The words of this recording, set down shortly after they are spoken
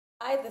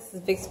Hi, this is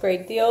Vic's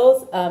Great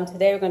Deals.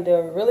 Today we're going to do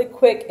a really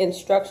quick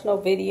instructional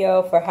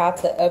video for how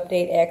to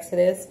update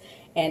Exodus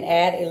and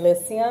add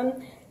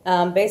Elysium.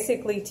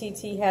 Basically,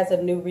 TT has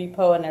a new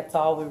repo and that's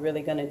all we're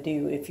really going to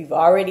do. If you've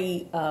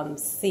already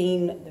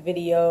seen the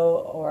video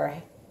or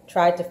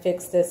tried to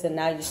fix this and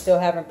now you're still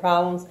having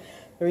problems,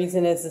 the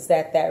reason is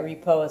that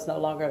repo is no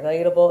longer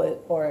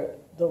available, or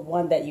the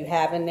one that you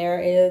have in there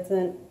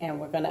isn't, and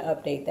we're going to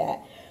update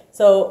that.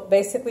 So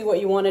basically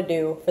what you want to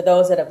do, for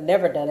those that have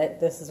never done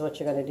it, this is what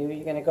you're going to do.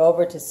 You're going to go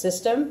over to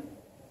System,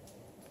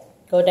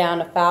 go down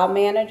to File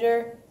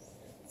Manager,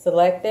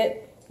 select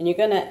it, and you're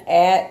going to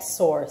add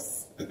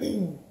source.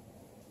 Okay,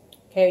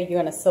 you're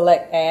going to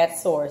select Add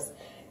Source.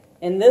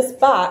 In this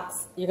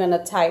box, you're going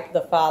to type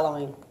the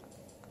following.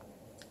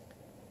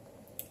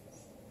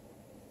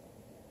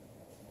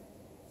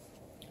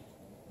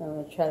 I'm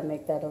going to try to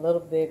make that a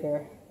little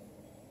bigger.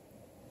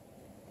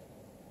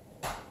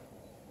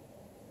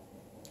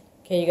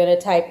 Okay, you're going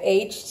to type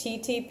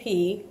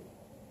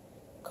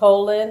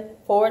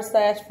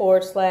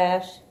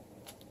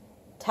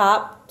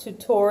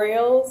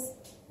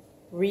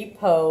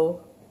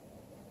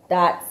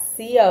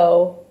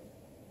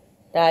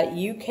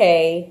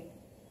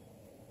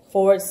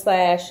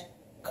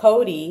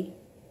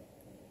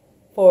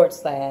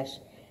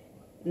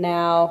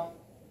Now,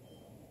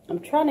 I'm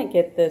trying to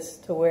get this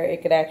to where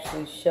it could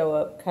actually show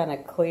up kind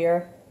of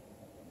clear.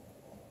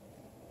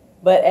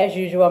 But as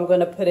usual, I'm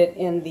going to put it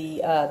in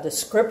the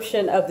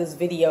description of this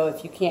video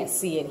if you can't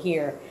see it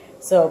here.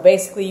 So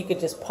basically, you could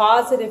just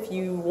pause it if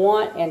you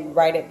want and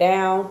write it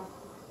down.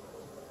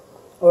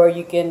 Or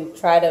you can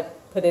try to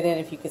put it in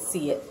if you could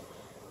see it.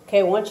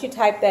 Okay, once you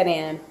type that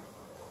in,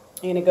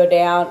 you're going to go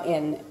down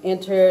and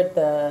enter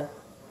the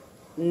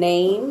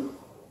name.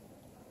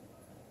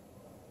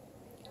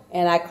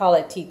 And I call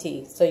it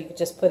TT. So you could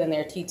just put in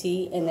there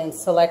TT and then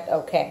select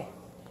OK.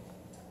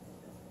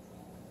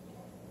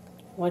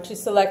 Once you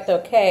select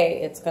OK,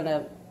 it's going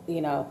to,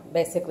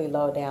 basically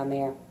load down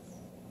there.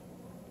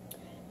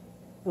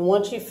 And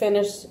once you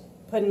finish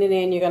putting it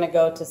in, you're going to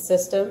go to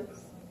System,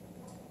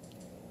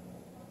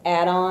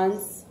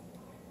 Add-ons,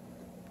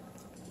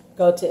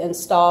 go to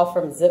Install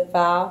from Zip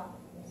File.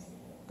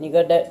 And you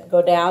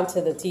go down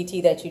to the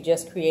TT that you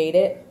just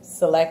created,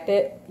 select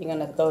it. You're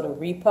going to go to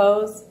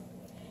Repos.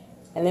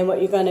 And then what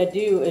you're going to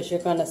do is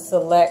you're going to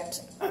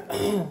select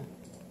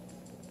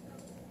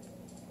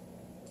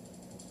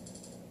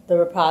the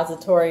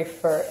repository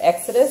for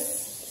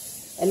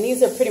Exodus, and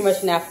these are pretty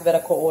much in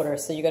alphabetical order.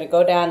 So you're going to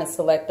go down and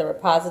select the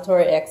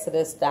repository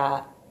Exodus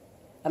dash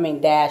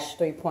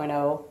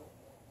 3.0.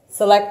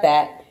 Select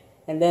that,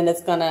 and then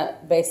it's going to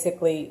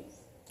basically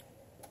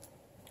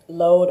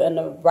load in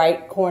the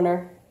right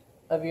corner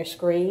of your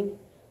screen.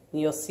 And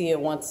you'll see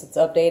it once it's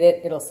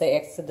updated. It'll say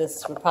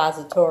Exodus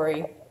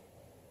repository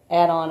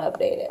add-on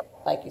updated,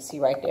 like you see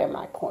right there in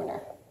my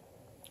corner.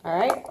 All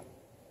right.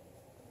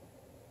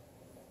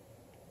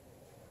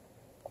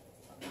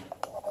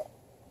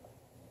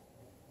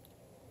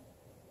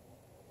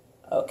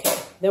 Okay,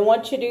 then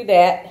once you do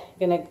that,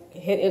 you're going to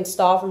hit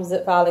Install from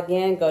Zip File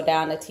again, go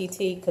down to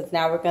TT, because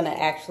now we're going to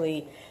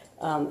actually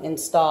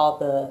install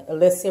the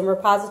Elysium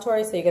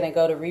repository. So you're going to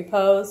go to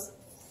Repos,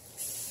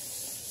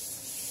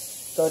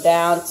 go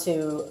down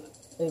to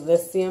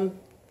Elysium,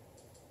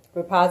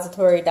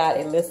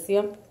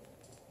 repository.elysium,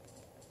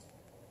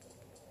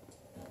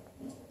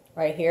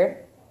 right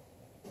here,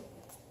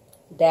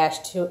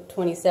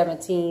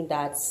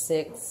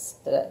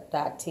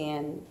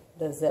 -2017.6.10,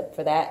 the zip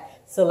for that.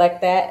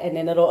 Select that, and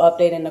then it'll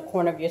update in the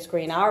corner of your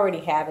screen. I already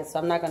have it, so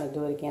I'm not going to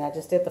do it again. I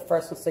just did the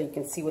first one so you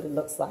can see what it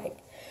looks like.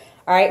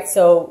 All right,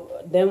 so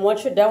then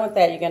once you're done with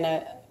that, you're going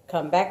to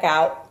come back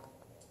out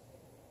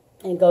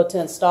and go to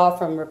Install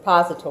from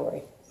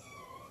Repository.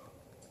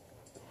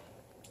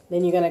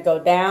 Then you're going to go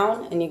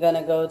down, and you're going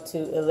to go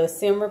to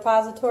Elysium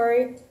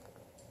Repository,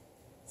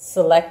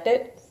 select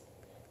it,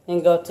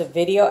 and go to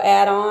Video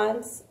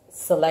Add-ons,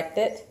 select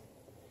it.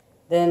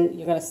 Then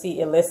you're going to see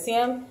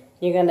Elysium.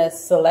 You're going to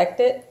select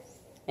it.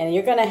 And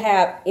you're going to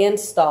have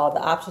install, the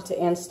option to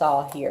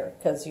install here,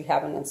 because you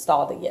haven't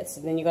installed it yet.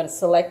 So then you're going to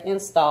select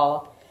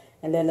install,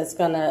 and then it's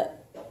going to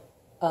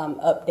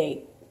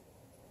update.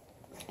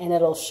 And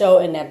it'll show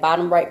in that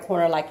bottom right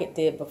corner like it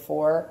did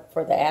before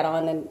for the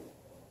add-on and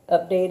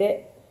update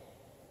it.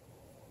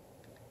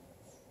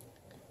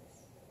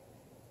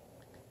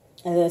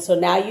 And then so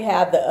now you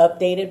have the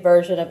updated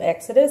version of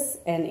Exodus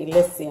and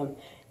Elysium.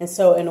 And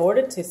so in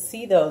order to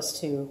see those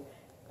two,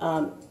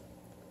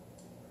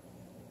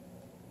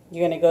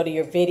 you're going to go to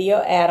your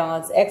video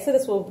add-ons.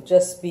 Exodus will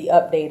just be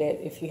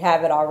updated. If you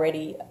have it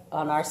already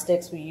on our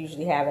sticks, we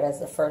usually have it as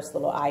the first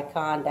little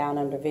icon down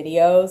under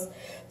videos.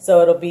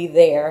 So it'll be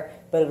there,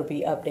 but it'll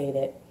be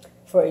updated.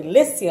 For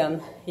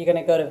Elysium, you're going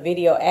to go to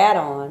video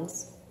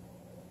add-ons.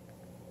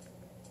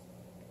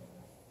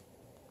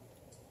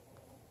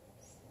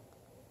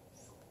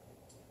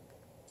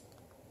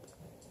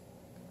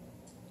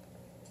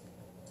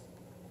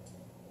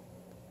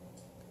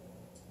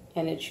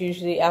 And it's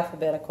usually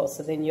alphabetical,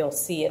 so then you'll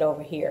see it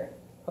over here.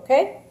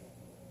 Okay?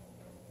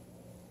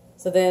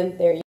 So then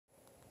there you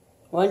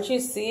Once you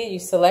see it, you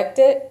select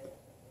it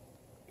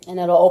and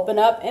it'll open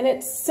up, and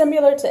it's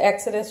similar to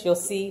Exodus. You'll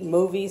see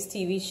movies,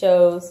 TV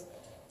shows,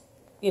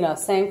 you know,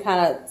 same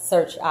kind of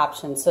search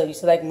option. So you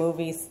select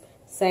movies,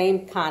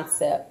 same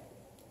concept.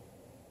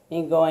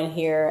 You can go in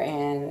here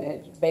and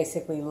it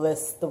basically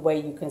lists the way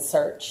you can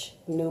search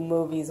new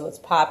movies, what's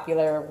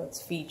popular,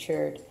 what's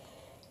featured,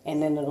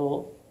 and then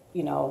it'll,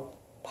 you know,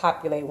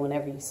 populate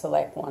whenever you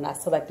select one. I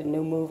selected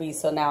new movies,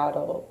 so now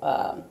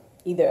it'll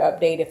either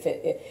update.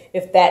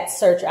 If that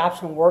search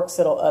option works,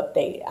 it'll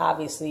update.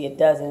 Obviously it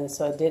doesn't,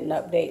 so it didn't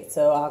update,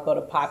 so I'll go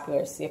to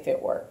popular, see if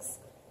it works.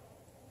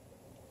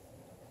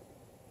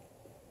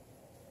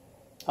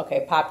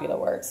 Okay, popular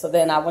works. So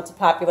then I went to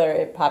popular,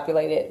 it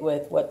populated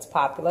with what's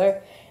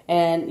popular.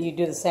 And you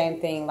do the same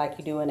thing like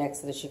you do in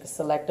Exodus. You can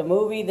select a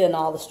movie, then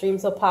all the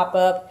streams will pop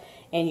up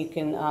and you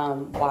can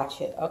watch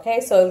it.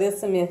 Okay, so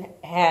Elysium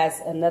has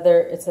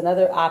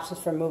another option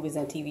for movies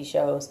and TV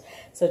shows.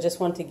 So just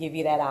wanted to give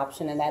you that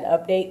option and that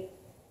update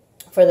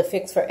for the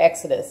fix for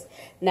Exodus.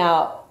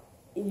 Now,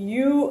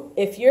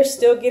 if you're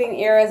still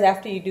getting errors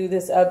after you do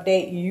this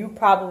update, you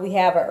probably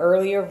have an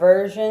earlier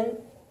version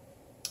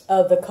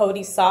of the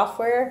Kodi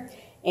software,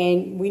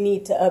 and we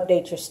need to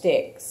update your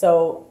stick.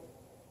 So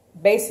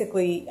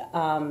basically,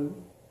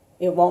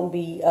 it won't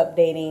be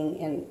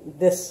updating, and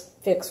this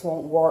fix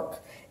won't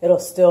work. It'll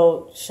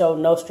still show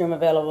no stream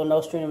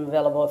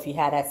available if you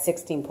had that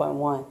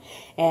 16.1.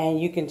 And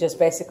you can just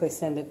basically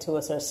send it to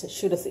us or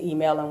shoot us an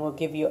email, and we'll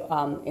give you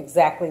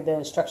exactly the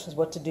instructions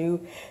what to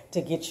do to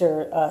get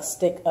your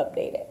stick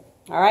updated.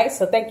 All right,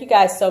 so thank you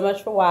guys so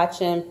much for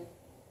watching.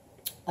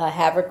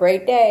 Have a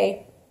great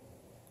day.